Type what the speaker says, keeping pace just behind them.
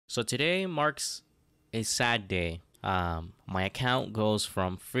So today marks a sad day. My account goes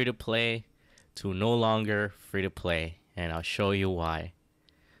from free to play to no longer free to play, and I'll show you why.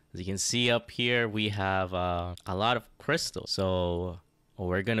 As you can see up here, we have a lot of crystals. So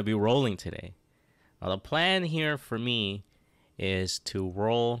we're gonna be rolling today. Now the plan here for me is to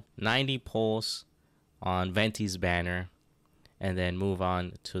roll 90 pulls on Venti's banner and then move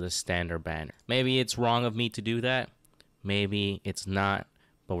on to the standard banner. Maybe it's wrong of me to do that. Maybe it's not,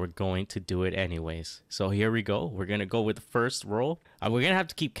 but we're going to do it anyways. So here we go. We're gonna go with the first roll. We're gonna have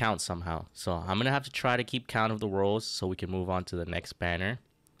to keep count somehow. So I'm gonna have to try to keep count of the rolls so we can move on to the next banner.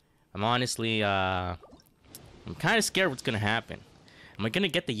 I'm honestly, I'm kind of scared what's gonna happen. Am I gonna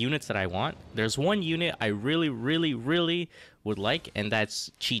get the units that I want? There's one unit I really would like, and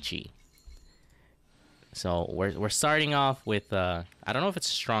that's Chi-Chi. So we're starting off with I don't know if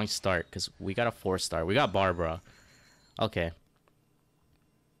it's a strong start because we got a 4-star. We got Barbara. Okay.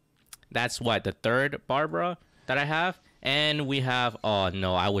 That's what, the third Barbara that I have? And we have, oh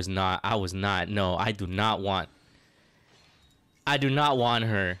no, I was not, no, I do not want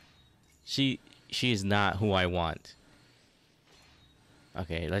her. She is not who I want.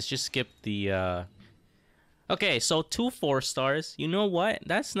 Okay, let's just skip the, okay, so 2 4-stars. You know what?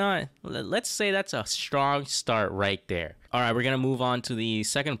 That's not, let's say that's a strong start right there. All right, we're gonna move on to the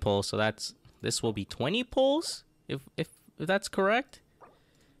second pull. So this will be 20 pulls, if that's correct.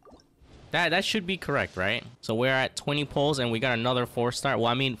 That should be correct, right? So we're at 20 pulls and we got another 4-star. Well,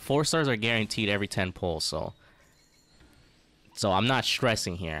 I mean, 4-stars are guaranteed every 10 pulls, so I'm not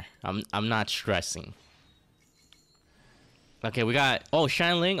stressing here. I'm not stressing. Okay, we got, oh,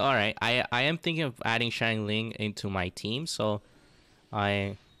 Shanling. All right, I am thinking of adding Shanling into my team, so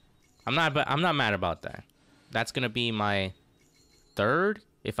I'm not mad about that. That's gonna be my third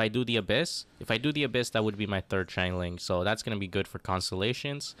if I do the Abyss. If I do the Abyss, that would be my third Shanling, so that's gonna be good for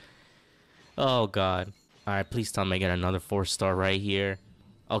constellations. Oh god. All right, please tell me I get another 4-star right here.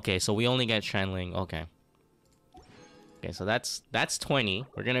 Okay, so we only get Shanling. Okay, so that's 20.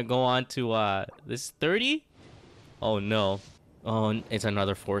 We're gonna go on to this 30. Oh no. Oh, it's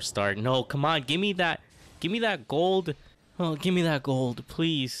another 4-star. No, come on, give me that gold. Oh, give me that gold,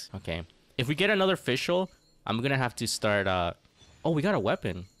 please. Okay, if we get another official, I'm gonna have to start oh, we got a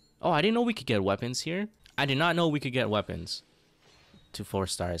weapon. Oh, I didn't know we could get weapons here. I did not know we could get weapons to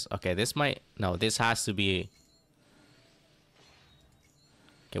 4-stars. Okay, this might, no, this has to be,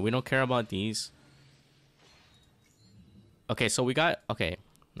 okay, we don't care about these. Okay, so we got, okay,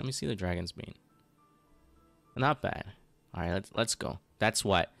 let me see the Dragon's Bane. Not bad. All right, let's go. That's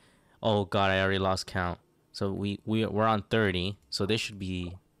what, oh god, I already lost count. So we're on 30, so this should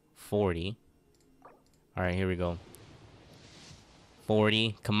be 40. All right, here we go.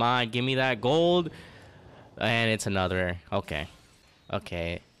 40. Come on, give me that gold. And it's another, okay.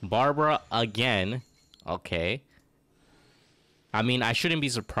 Okay, Barbara again. Okay. I mean, I shouldn't be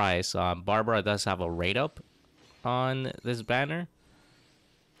surprised. Barbara does have a rate up on this banner.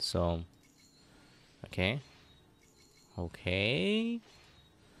 So, okay. Okay.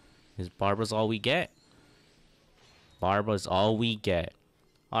 Is Barbara's all we get? Barbara's all we get.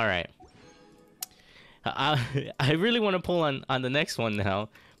 All right. I really want to pull on the next one now.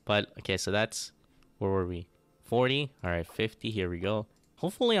 But, okay, so that's, where were we? 40. All right, 50. Here we go.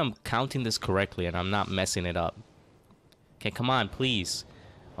 Hopefully I'm counting this correctly and I'm not messing it up. Okay, come on, please.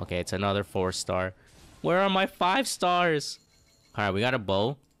 Okay, it's another 4-star. Where are my 5-stars? All right, we got a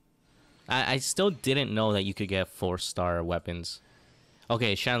bow. I still didn't know that you could get 4-star weapons.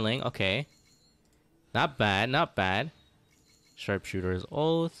 Okay, Shanling. Okay, not bad, not bad. Sharpshooter's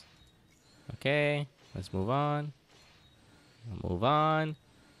Oath. Okay, let's move on. Move on.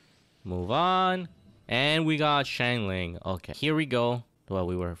 Move on. And we got Shanling. Okay, here we go. Well,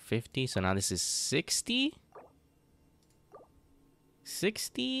 we were 50, so now this is 60?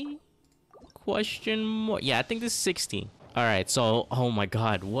 60? Question mark. Yeah, I think this is 60. Alright, so, oh my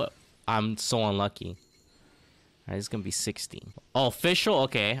god, what? I'm so unlucky. Alright, this is gonna be 60. Oh, official?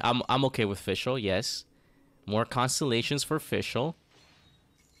 Okay, I'm okay with official, yes. More constellations for official.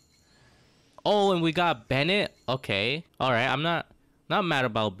 Oh, and we got Bennett. Okay. Alright, I'm not mad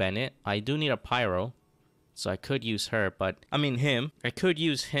about Bennett. I do need a pyro, so I could use her, but I mean him. I could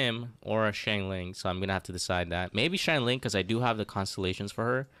use him or a Shanling, so I'm gonna have to decide that. Maybe Shanling because I do have the constellations for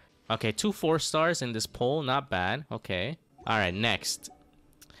her. Okay, 2 4-stars in this poll, not bad. Okay. All right, next.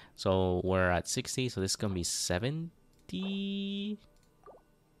 So we're at 60, so this is gonna be 70.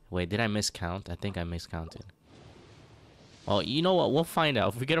 Wait, did I miscount? I think I miscounted. Oh, you know what? We'll find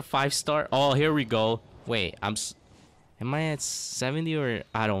out. If we get a 5-star, oh, here we go. Wait, am I at 70 or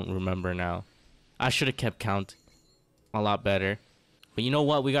I don't remember now. I should have kept count a lot better. But you know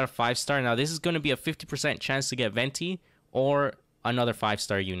what? We got a 5-star. Now, this is going to be a 50% chance to get Venti or another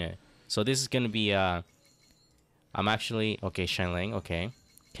 5-star unit. So this is going to be, I'm actually, okay, Shanling, okay.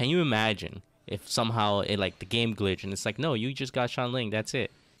 Can you imagine if somehow it, like, the game glitch and it's like, no, you just got Shanling, that's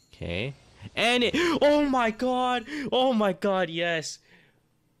it. Okay. And it, oh my god, yes.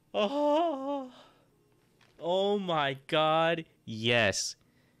 Oh my god, yes.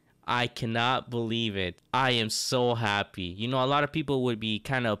 I cannot believe it. I am so happy. You know, a lot of people would be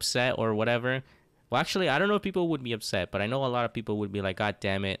kind of upset or whatever. Well, actually, I don't know if people would be upset, but I know a lot of people would be like, God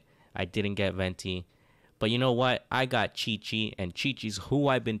damn it, I didn't get Venti. But you know what? I got Chi-Chi, and Chi-Chi's who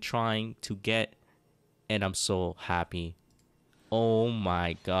I've been trying to get, and I'm so happy. Oh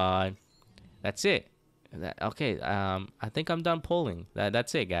my god. That's it. Okay, I think I'm done polling.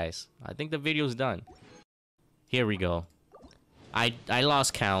 That's it, guys. I think the video's done. Here we go. I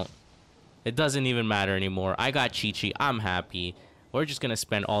lost count. It doesn't even matter anymore. I got Chi-Chi. I'm happy. We're just gonna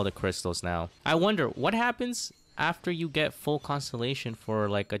spend all the crystals now. I wonder, what happens after you get full constellation for,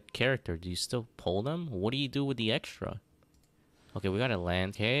 like, a character? Do you still pull them? What do you do with the extra? Okay, we got a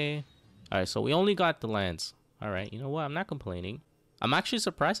land. Okay. Alright, so we only got the lands. Alright, you know what? I'm not complaining. I'm actually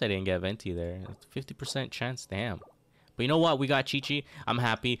surprised I didn't get Venti there. 50% chance, damn. But you know what? We got Chi-Chi. I'm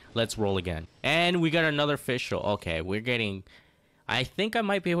happy. Let's roll again. And we got another official. Okay, we're getting... I think I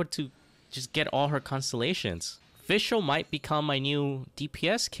might be able to just get all her constellations. Official might become my new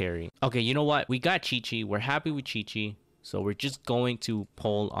DPS carry. Okay, you know what? We got Chi-Chi. We're happy with Chi-Chi. So we're just going to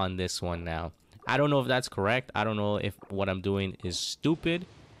poll on this one now. I don't know if that's correct. I don't know if what I'm doing is stupid.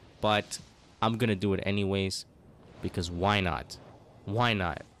 But I'm going to do it anyways. Because why not? Why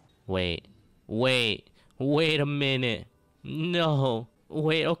not? Wait a minute. No.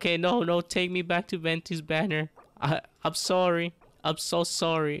 Wait, okay, no, take me back to Venti's banner. I'm sorry. I'm so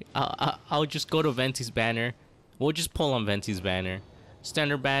sorry. I'll just go to Venti's banner. We'll just pull on Venti's banner.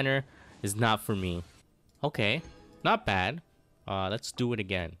 Standard banner is not for me. Okay, not bad. Let's do it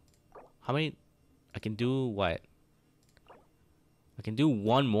again. How many? I can do what? I can do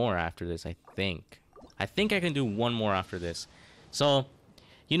one more after this, I think. I think I can do one more after this. So,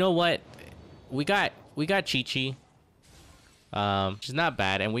 you know what? We got Chi-Chi. She's not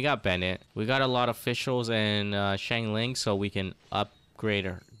bad, and we got Bennett. We got a lot of officials and Shangling, so we can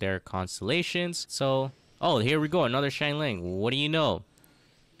upgrade their constellations. So, oh, here we go, another Shangling. What do you know?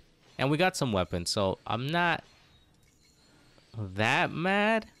 And we got some weapons, so I'm not that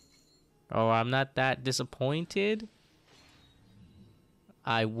mad, or I'm not that disappointed.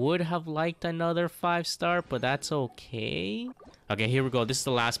 I would have liked another 5-star, but that's okay. Okay, here we go. This is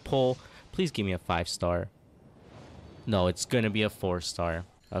the last poll. Please give me a 5-star. No, it's gonna be a 4-star.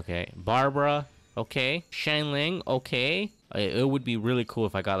 Okay, Barbara. Okay, Shanling. Okay, it would be really cool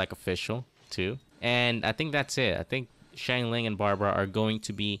if I got like official too. And I think that's it. I think Shanling and Barbara are going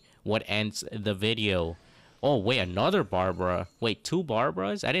to be what ends the video. Oh wait, another Barbara. Wait, 2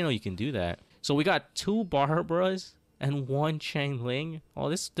 Barbaras? I didn't know you can do that. So we got 2 Barbaras and 1 Shanling. Oh,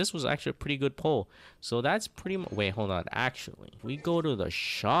 this was actually a pretty good poll. So that's pretty much... Wait, hold on. Actually, we go to the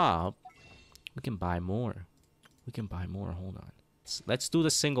shop. We can buy more. We can buy more. Hold on. Let's do the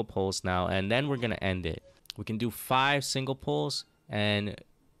single polls now, and then we're gonna end it. We can do 5 single polls and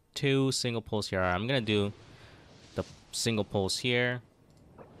 2 single polls here. I'm gonna do the single polls here.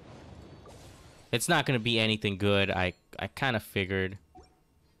 It's not gonna be anything good. I kind of figured.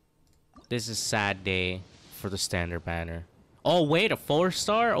 This is sad day for the standard banner. Oh wait, a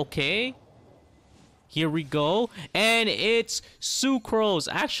 4-star. Okay. Here we go. And it's Sucrose.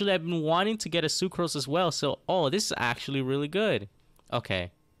 Actually, I've been wanting to get a Sucrose as well. So, oh, this is actually really good.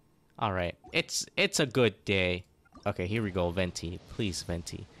 Okay. All right. It's a good day. Okay, here we go. Venti. Please,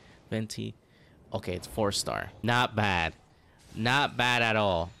 Venti. Venti. Okay, it's 4-star. Not bad. Not bad at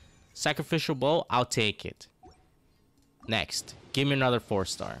all. Sacrificial bow, I'll take it. Next. Give me another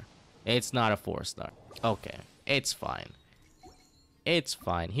 4-star. It's not a 4-star. Okay. It's fine. It's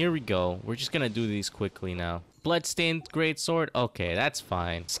fine. Here we go. We're just gonna do these quickly now. Bloodstained Greatsword. Okay, that's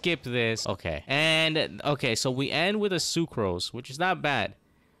fine. Skip this. Okay. And, okay, so we end with a Sucrose, which is not bad.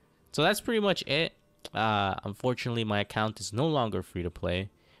 So that's pretty much it. Unfortunately, my account is no longer free to play.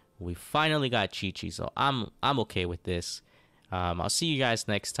 We finally got Chi-Chi, so I'm okay with this. I'll see you guys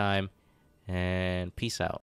next time, and peace out.